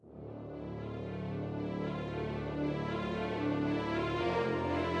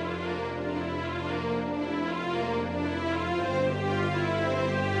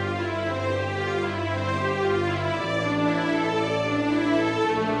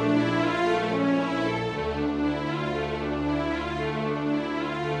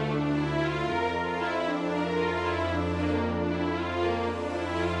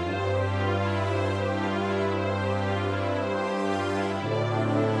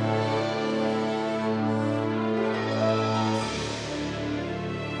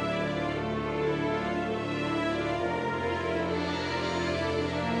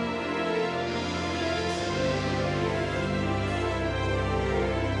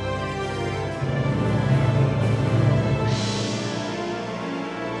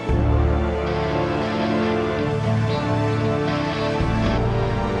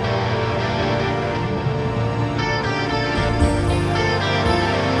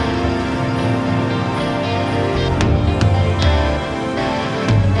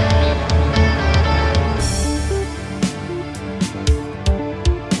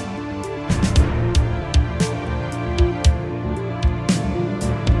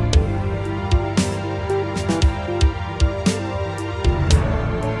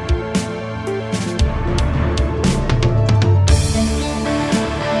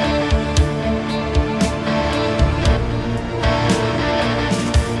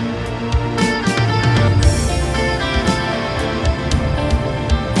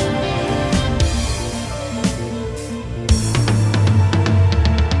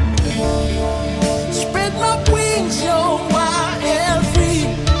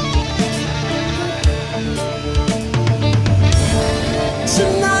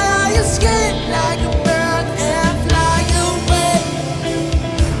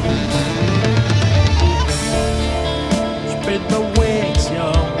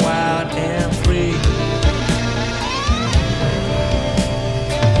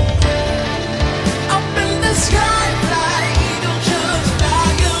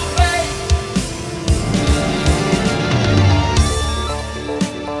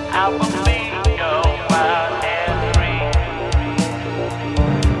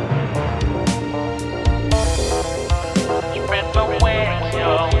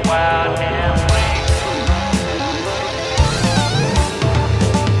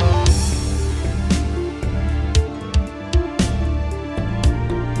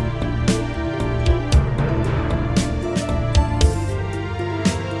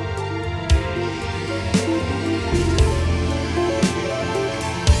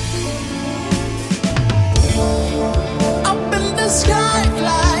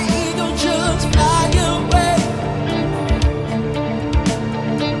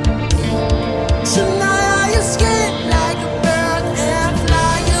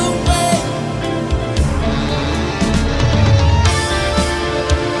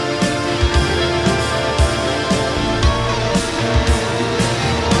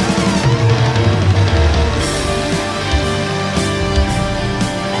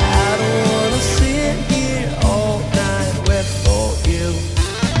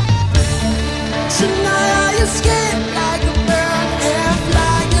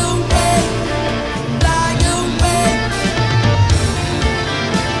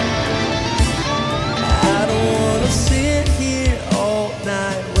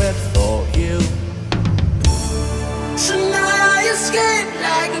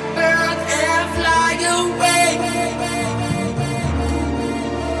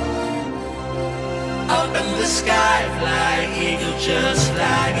in the sky, fly eagle, just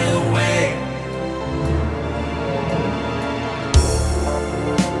fly away.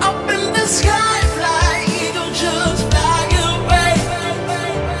 Up in the sky, fly eagle, just fly away.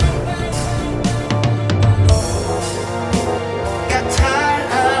 Got tired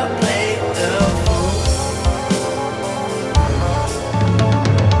of playing the fool.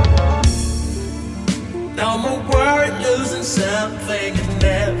 No more worry losing something you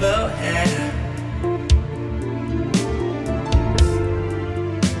never had.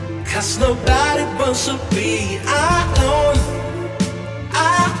 'Cause nobody wants to be alone,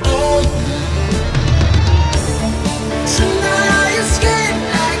 alone. Tonight I escape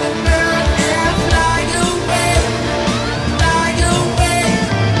like a bird and fly away, fly away.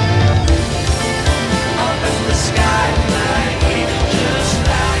 Up in the sky, fly eagle, just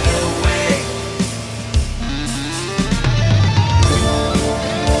fly away.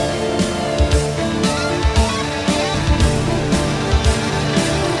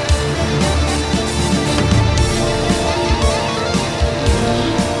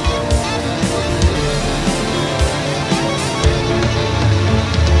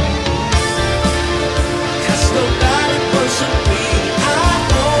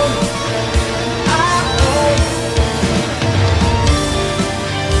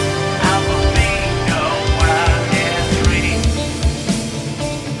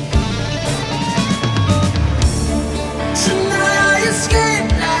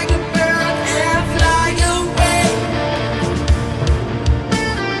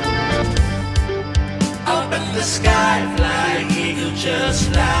 The sky, fly eagle, just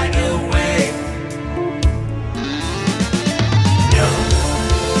fly away. Young,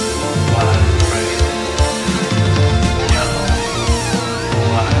 wild, free. Young,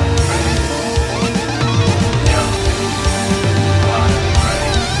 wild, free. Young, wild,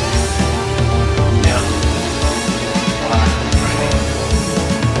 free. Young, wild, free.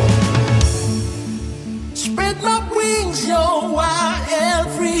 Spread my wings, you're wild and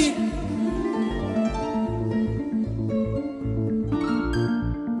free.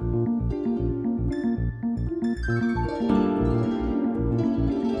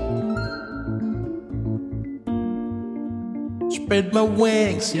 Spread my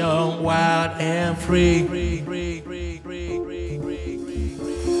wings, young, wild and free.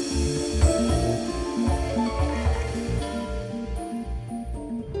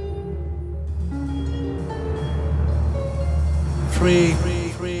 Free.